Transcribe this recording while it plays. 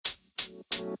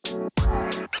Welcome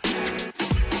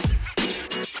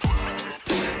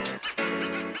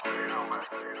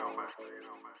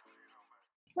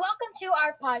to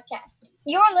our podcast.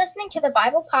 You're listening to the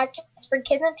Bible Podcast for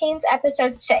Kids and Teens,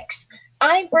 Episode 6.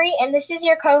 I'm Bree, and this is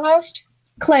your co-host,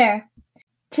 Claire.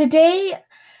 Today,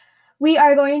 we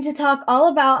are going to talk all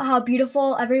about how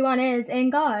beautiful everyone is in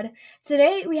God.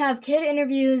 Today, we have kid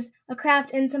interviews, a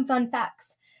craft, and some fun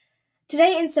facts.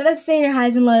 Today, instead of saying our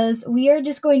highs and lows, we are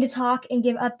just going to talk and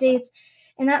give updates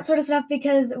and that sort of stuff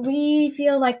because we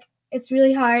feel like it's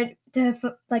really hard to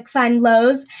find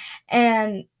lows,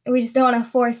 and we just don't want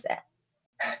to force it.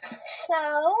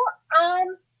 So,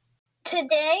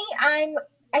 today I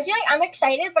feel like I'm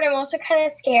excited, but I'm also kind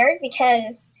of scared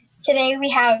because today we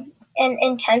have an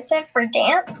intensive for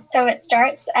dance. So it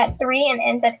starts at 3 and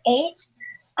ends at 8.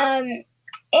 And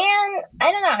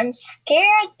I don't know, I'm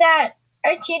scared that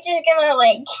our teacher's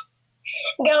gonna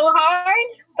go hard,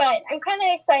 but I'm kind of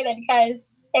excited because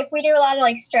if we do a lot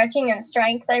of stretching and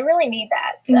strength, I really need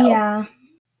that. So. Yeah,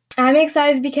 I'm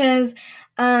excited because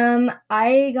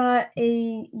I got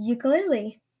a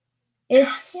ukulele.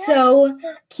 It's so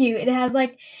cute. It has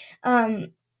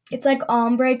it's like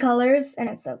ombre colors, and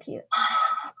it's so cute.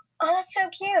 Oh, that's so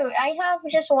cute. I have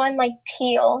just one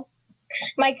teal.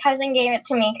 My cousin gave it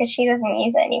to me because she doesn't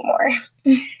use it anymore.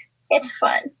 It's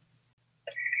fun.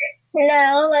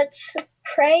 Now let's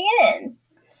pray in.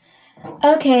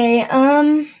 Okay,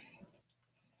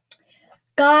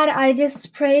 God, I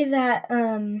just pray that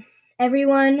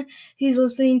everyone who's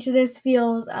listening to this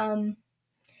feels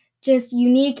just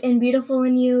unique and beautiful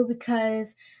in you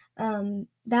because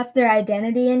that's their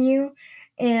identity in you.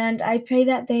 And I pray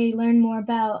that they learn more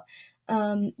about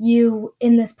you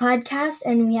in this podcast,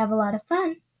 and we have a lot of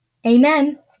fun.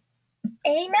 Amen.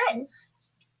 Amen.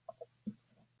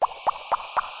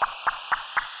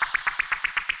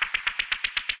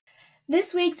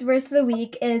 This week's verse of the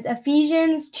week is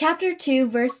Ephesians chapter 2,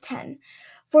 verse 10.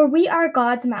 For we are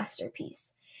God's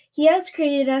masterpiece. He has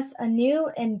created us anew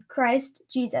in Christ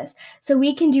Jesus, so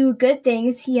we can do good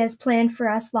things He has planned for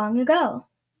us long ago.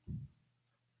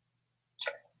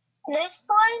 This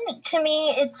one, to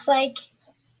me, it's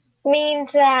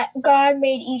means that God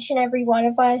made each and every one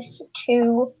of us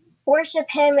to worship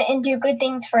Him and do good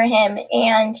things for Him.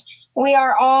 And we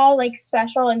are all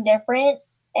special and different,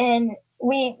 and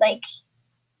we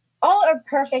all are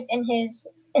perfect in His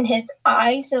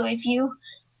eyes. So if you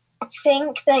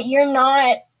think that you're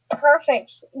not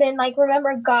perfect, then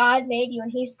remember God made you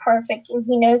and He's perfect, and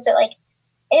He knows that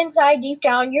inside deep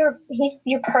down you're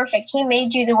perfect. He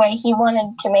made you the way He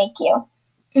wanted to make you.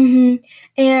 Mm-hmm.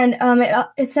 And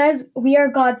it says we are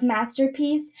God's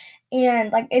masterpiece,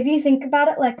 and if you think about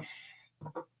it,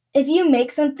 if you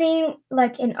make something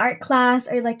in art class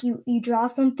or you draw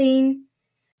something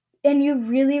and you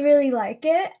really, really like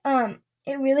it,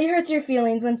 it really hurts your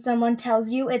feelings when someone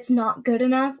tells you it's not good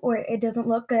enough or it doesn't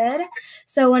look good.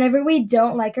 So whenever we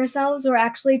don't like ourselves, we're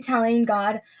actually telling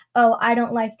God, oh, I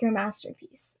don't like your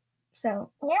masterpiece.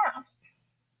 So yeah.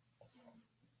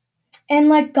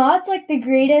 And God's the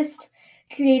greatest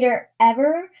creator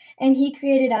ever, and He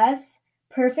created us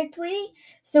perfectly.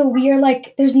 So we are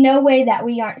there's no way that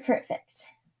we aren't perfect.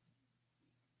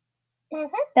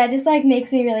 Mm-hmm. That just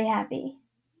makes me really happy.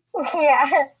 Yeah.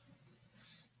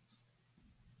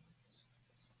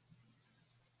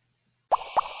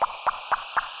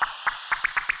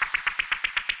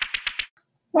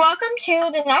 Welcome to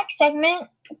the next segment,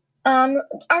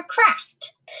 our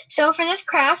craft. So for this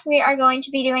craft, we are going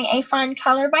to be doing a fun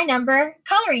color by number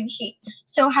coloring sheet.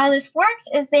 So how this works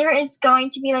is there is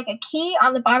going to be a key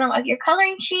on the bottom of your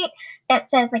coloring sheet that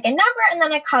says a number and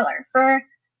then a color. For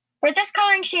this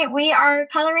coloring sheet, we are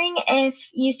coloring, if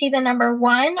you see the number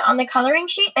 1 on the coloring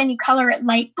sheet, then you color it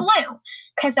light blue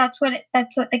because that's what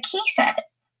the key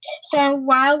says. So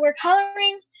while we're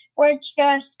coloring, we're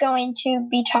just going to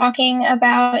be talking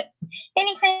about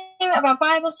anything about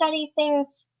Bible studies,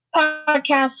 things,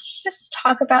 podcasts, just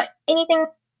talk about anything.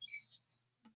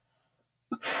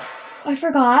 I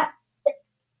forgot.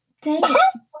 Dang it.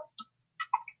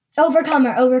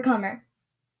 Overcomer.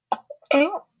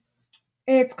 Oh.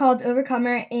 It's called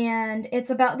Overcomer, and it's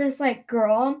about this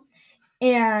girl,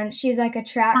 and she's a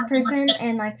track person,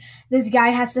 and this guy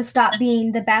has to stop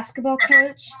being the basketball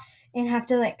coach and have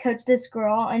to coach this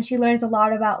girl, and she learns a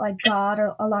lot about God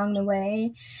along the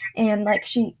way, and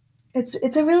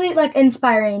it's a really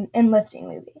inspiring and lifting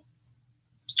movie.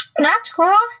 That's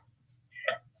cool.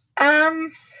 I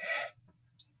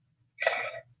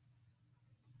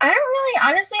don't really,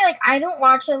 honestly, I don't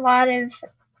watch a lot of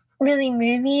really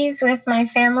movies with my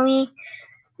family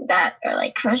that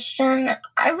are Christian. We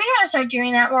gotta start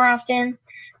doing that more often.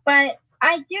 But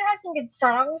I do have some good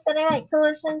songs that I like to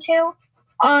listen to.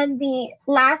 On the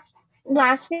last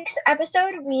week's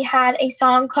episode, we had a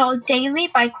song called "Daily"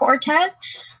 by Cortez.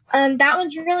 That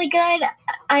one's really good.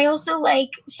 I also like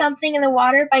 "Something in the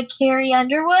Water" by Carrie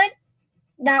Underwood.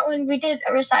 That one, we did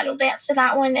a recital dance to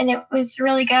that one, and it was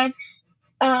really good.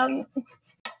 And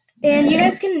you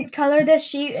guys can color this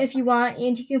sheet if you want,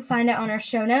 and you can find it on our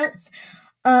show notes.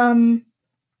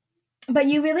 But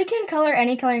you really can color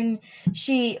any coloring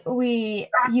sheet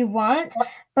you want.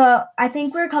 But I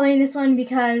think we're coloring this one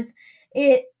because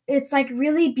it's like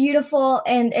really beautiful,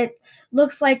 and it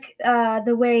looks like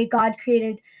the way God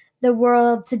created the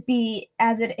world to be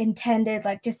as it intended,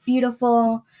 like just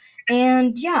beautiful.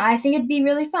 And yeah, I think it'd be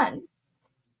really fun.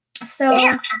 So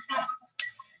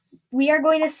we are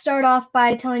going to start off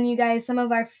by telling you guys some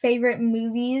of our favorite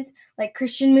movies, like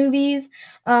Christian movies.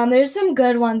 There's some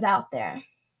good ones out there.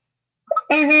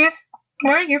 What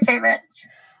are your favorites?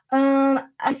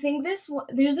 I think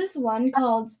there's this one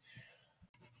called.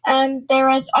 There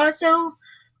was also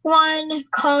one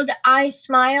called "I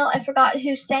Smile." I forgot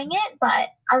who sang it, but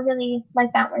I really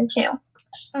like that one too.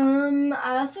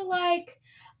 I also like.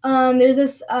 There's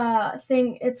this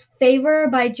thing. It's "Favor"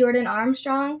 by Jordan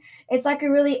Armstrong. It's like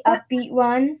a really upbeat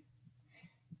one.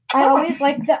 I always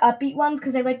like the upbeat ones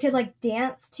because I like to like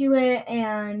dance to it,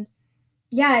 and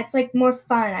yeah, it's like more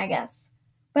fun, I guess.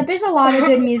 But there's a lot of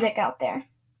good music out there.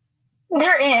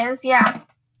 There is, yeah.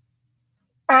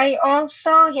 I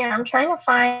also, I'm trying to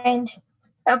find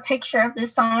a picture of the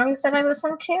songs that I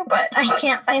listen to, but I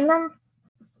can't find them.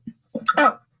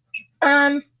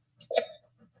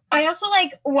 I also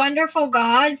like "Wonderful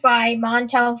God" by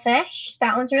Montel Fish.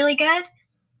 That one's really good.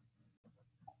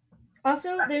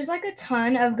 Also, there's like a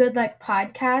ton of good like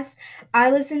podcasts.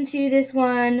 I listened to this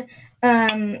one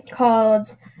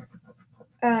called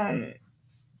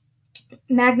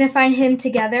Magnifying Him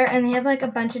Together, and they have like a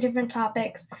bunch of different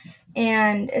topics,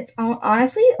 and it's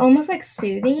honestly almost like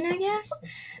soothing, I guess.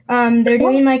 They're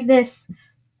doing like this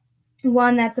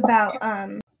one that's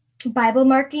about Bible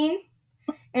marking,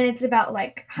 and it's about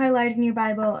like highlighting your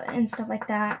Bible and stuff like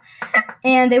that.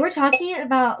 And they were talking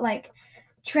about like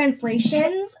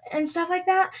translations and stuff like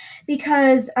that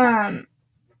because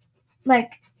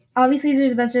like obviously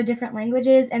there's a bunch of different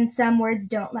languages and some words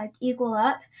don't like equal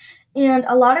up, and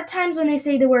a lot of times when they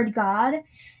say the word God,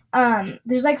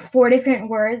 there's like 4 different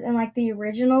words in like the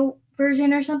original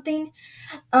version or something,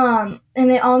 and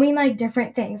they all mean like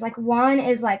different things. Like one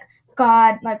is like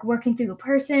God like working through a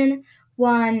person,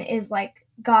 one is like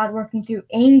God working through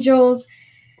angels,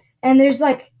 and there's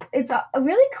like it's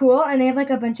really cool, and they have like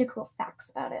a bunch of cool facts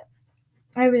about it.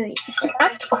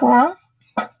 That's cool.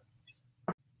 But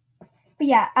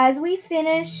yeah, as we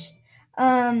finish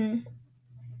coloring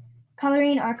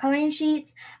our coloring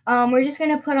sheets, we're just going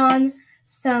to put on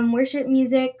some worship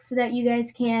music so that you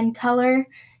guys can color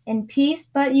in peace.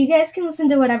 But you guys can listen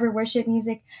to whatever worship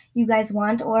music you guys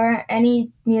want or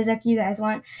any music you guys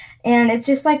want. And it's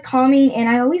just like calming, and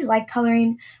I always like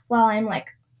coloring while I'm like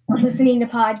listening to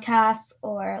podcasts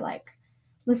or like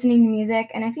listening to music,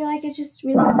 and I feel like it's just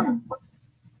really fun.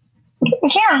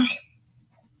 Yeah.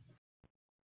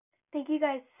 Thank you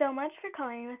guys so much for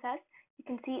coloring with us. You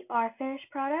can see our finished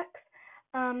products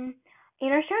in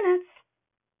our show notes.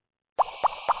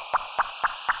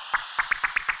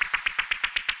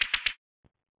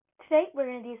 Today we're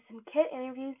going to do some kid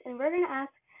interviews, and we're going to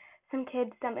ask some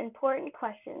kids some important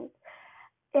questions.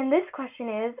 And this question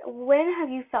is, when have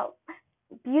you felt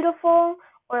beautiful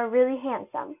or really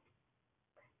handsome?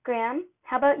 Graham,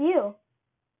 how about you?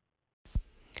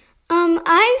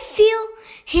 I feel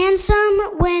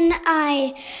handsome when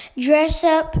I dress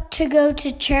up to go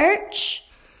to church,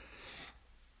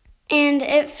 and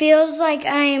it feels like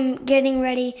I'm getting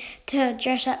ready to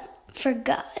dress up for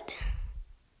God.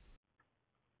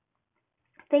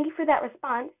 Thank you for that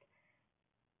response.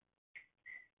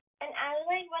 And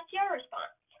Adelaide, what's your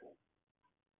response?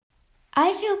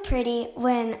 I feel pretty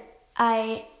when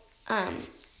I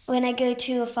go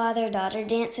to a father-daughter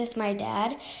dance with my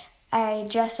dad. I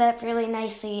dress up really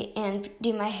nicely and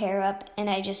do my hair up, and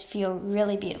I just feel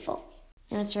really beautiful.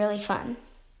 And it's really fun.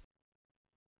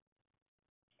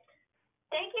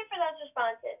 Thank you for those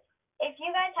responses. If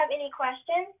you guys have any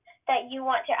questions that you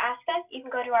want to ask us, you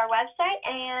can go to our website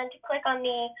and click on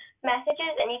the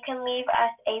messages, and you can leave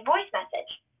us a voice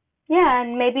message. Yeah,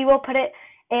 and maybe we'll put it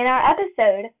in our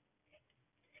episode.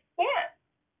 Yeah.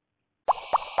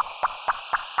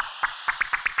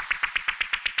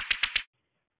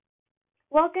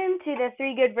 Welcome to the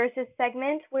 3 Good Verses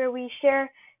segment, where we share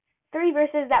 3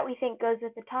 verses that we think goes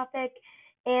with the topic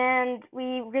and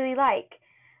we really like.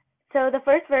 So the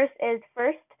first verse is,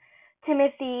 "First,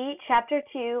 Timothy chapter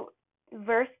 2,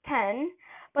 verse 10,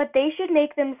 but they should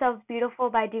make themselves beautiful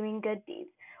by doing good deeds.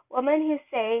 Women who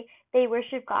say they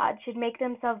worship God should make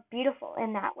themselves beautiful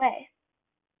in that way.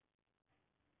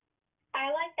 I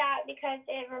like that because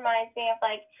it reminds me of,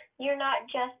 like, you're not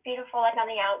just beautiful, like, on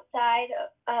the outside,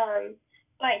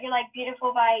 but you're, like,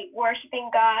 beautiful by worshiping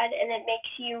God, and it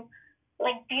makes you,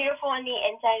 like, beautiful on the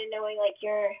inside and knowing, like,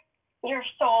 your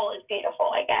soul is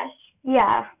beautiful, I guess.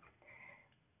 Yeah.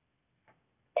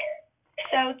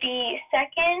 So the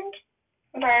second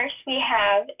verse we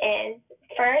have is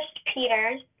 1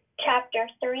 Peter chapter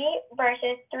 3,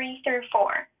 verses 3 through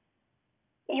 4.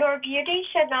 Your beauty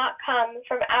should not come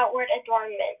from outward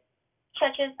adornment,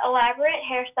 such as elaborate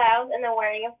hairstyles and the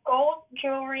wearing of gold,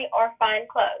 jewelry, or fine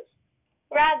clothes.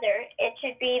 Rather, it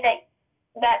should be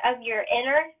that of your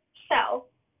inner self,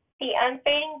 the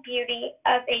unfading beauty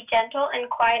of a gentle and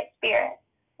quiet spirit,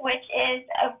 which is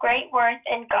of great worth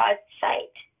in God's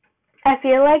sight. I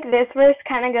feel like this verse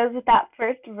kind of goes with that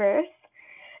first verse,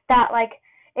 that, like,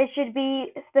 it should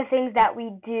be the things that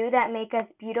we do that make us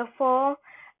beautiful,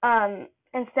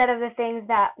 instead of the things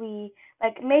that we,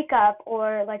 like, makeup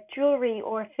or, like, jewelry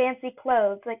or fancy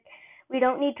clothes. Like, we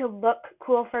don't need to look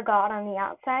cool for God on the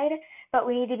outside, but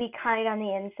we need to be kind on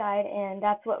the inside, and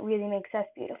that's what really makes us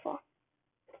beautiful.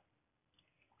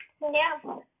 Yeah.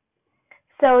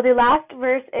 So the last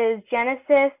verse is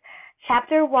Genesis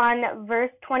chapter 1,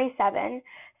 verse 27.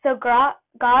 So God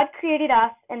created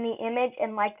us in the image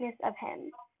and likeness of Him.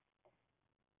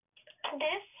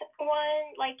 This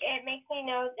one, like, it makes me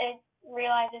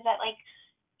realizes that, like,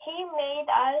 He made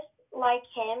us like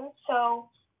Him, so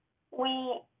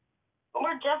we're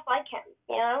just like Him,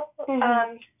 you know?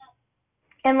 Mm-hmm.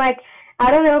 And, like,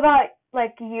 I don't know about,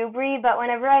 like, you, Bree, but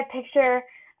whenever I picture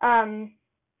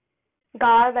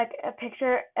God, like, a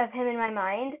picture of Him in my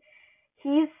mind,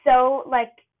 He's so,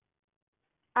 like,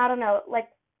 I don't know, like,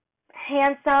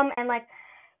 handsome, and, like,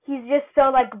 He's just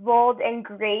so, like, bold and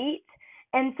great.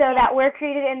 And so that we're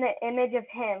created in the image of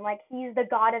Him. Like, He's the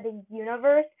God of the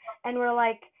universe, and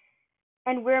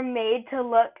we're made to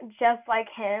look just like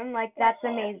Him. Like, that's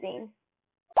amazing.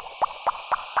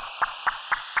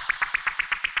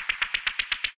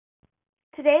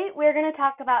 Today, we're going to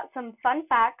talk about some fun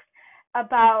facts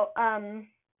about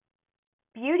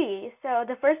beauty. So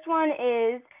the first one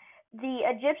is the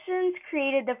Egyptians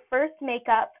created the first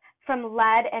makeup from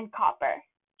lead and copper.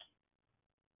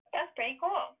 That's pretty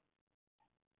cool.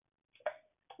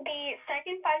 The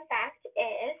second fun fact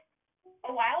is,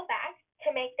 a while back, to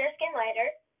make their skin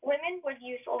lighter, women would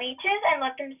use leeches and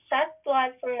let them suck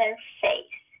blood from their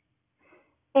face.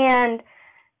 And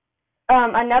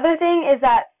another thing is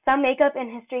that some makeup in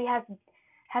history has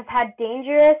had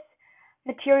dangerous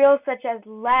materials such as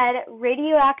lead,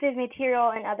 radioactive material,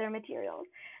 and other materials.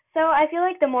 So I feel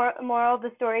like the moral of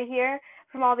the story here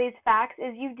from all these facts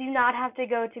is you do not have to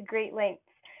go to great lengths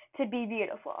to be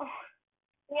beautiful.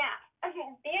 Yeah.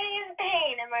 Beauty is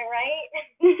pain, am I right?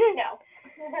 No.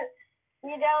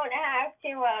 You don't have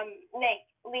to make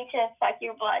leeches suck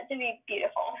your blood to be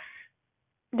beautiful.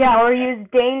 Yeah, or use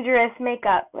dangerous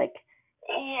makeup. Like.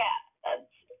 Yeah, that's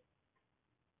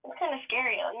kind of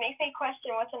scary. It makes me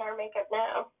question what's in our makeup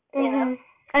now. You know?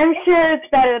 I'm sure it's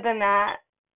better than that.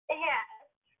 Yeah.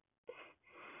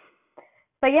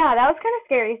 But yeah, that was kind of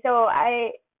scary. So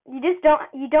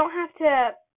you don't have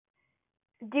to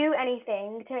do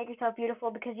anything to make yourself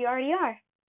beautiful because you already are.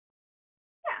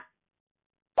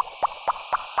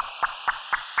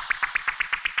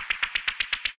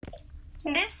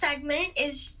 Yeah. This segment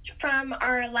is from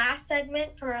our last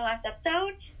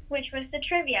episode, which was the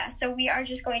trivia. So we are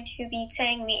just going to be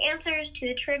saying the answers to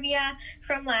the trivia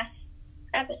from last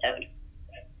episode.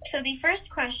 So the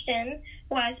first question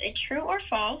was a true or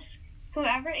false.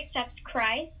 Whoever accepts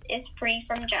Christ is free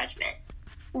from judgment.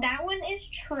 That one is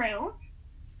true.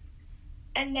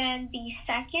 And then the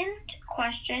second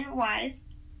question was,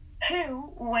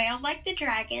 who wailed like the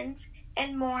dragons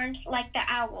and mourned like the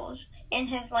owls in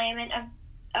his lament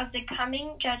of the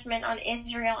coming judgment on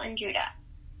Israel and Judah?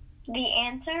 The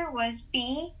answer was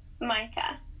B,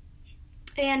 Micah.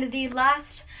 And the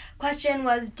last question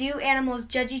was, do animals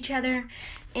judge each other?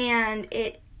 And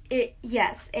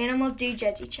yes, animals do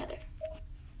judge each other.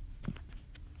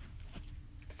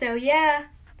 So yeah,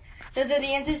 those are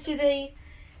the answers to the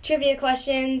trivia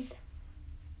questions.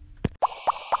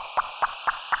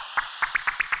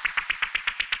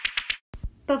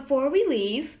 Before we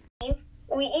leave,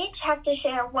 we each have to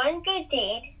share one good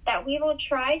deed that we will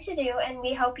try to do, and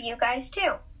we hope you guys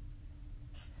too.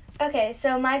 Okay,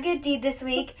 so my good deed this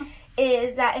week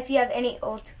is that if you have any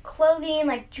old clothing,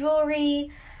 like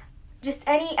jewelry, just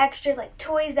any extra like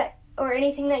toys that or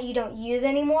anything that you don't use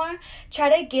anymore,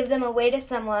 try to give them away to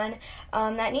someone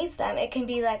that needs them. It can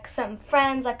be like some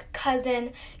friends, like a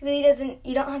cousin.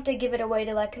 You don't have to give it away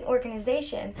to like an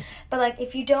organization. But like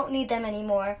if you don't need them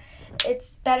anymore,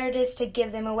 it's better just to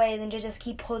give them away than to just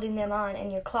keep holding them on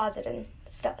in your closet and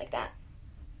stuff like that.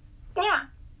 Yeah.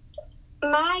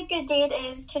 My good deed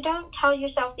is to don't tell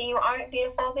yourself that you aren't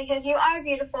beautiful, because you are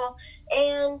beautiful.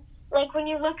 And like when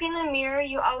you look in the mirror,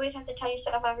 you always have to tell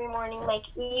yourself every morning, like,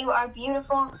 you are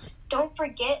beautiful. Don't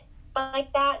forget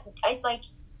like that. I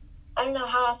don't know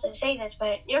how else to say this,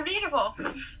 but you're beautiful.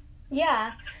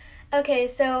 Yeah. Okay,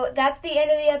 so that's the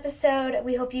end of the episode.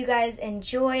 We hope you guys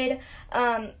enjoyed.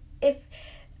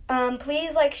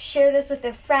 Please like share this with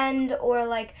a friend, or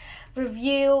like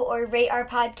review or rate our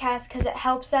podcast, because it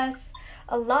helps us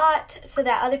a lot so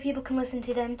that other people can listen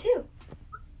to them too.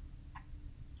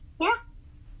 Yeah.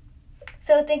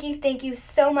 So thank you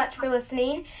so much for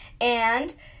listening,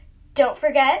 and don't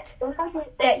forget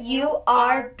that you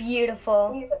are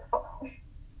beautiful.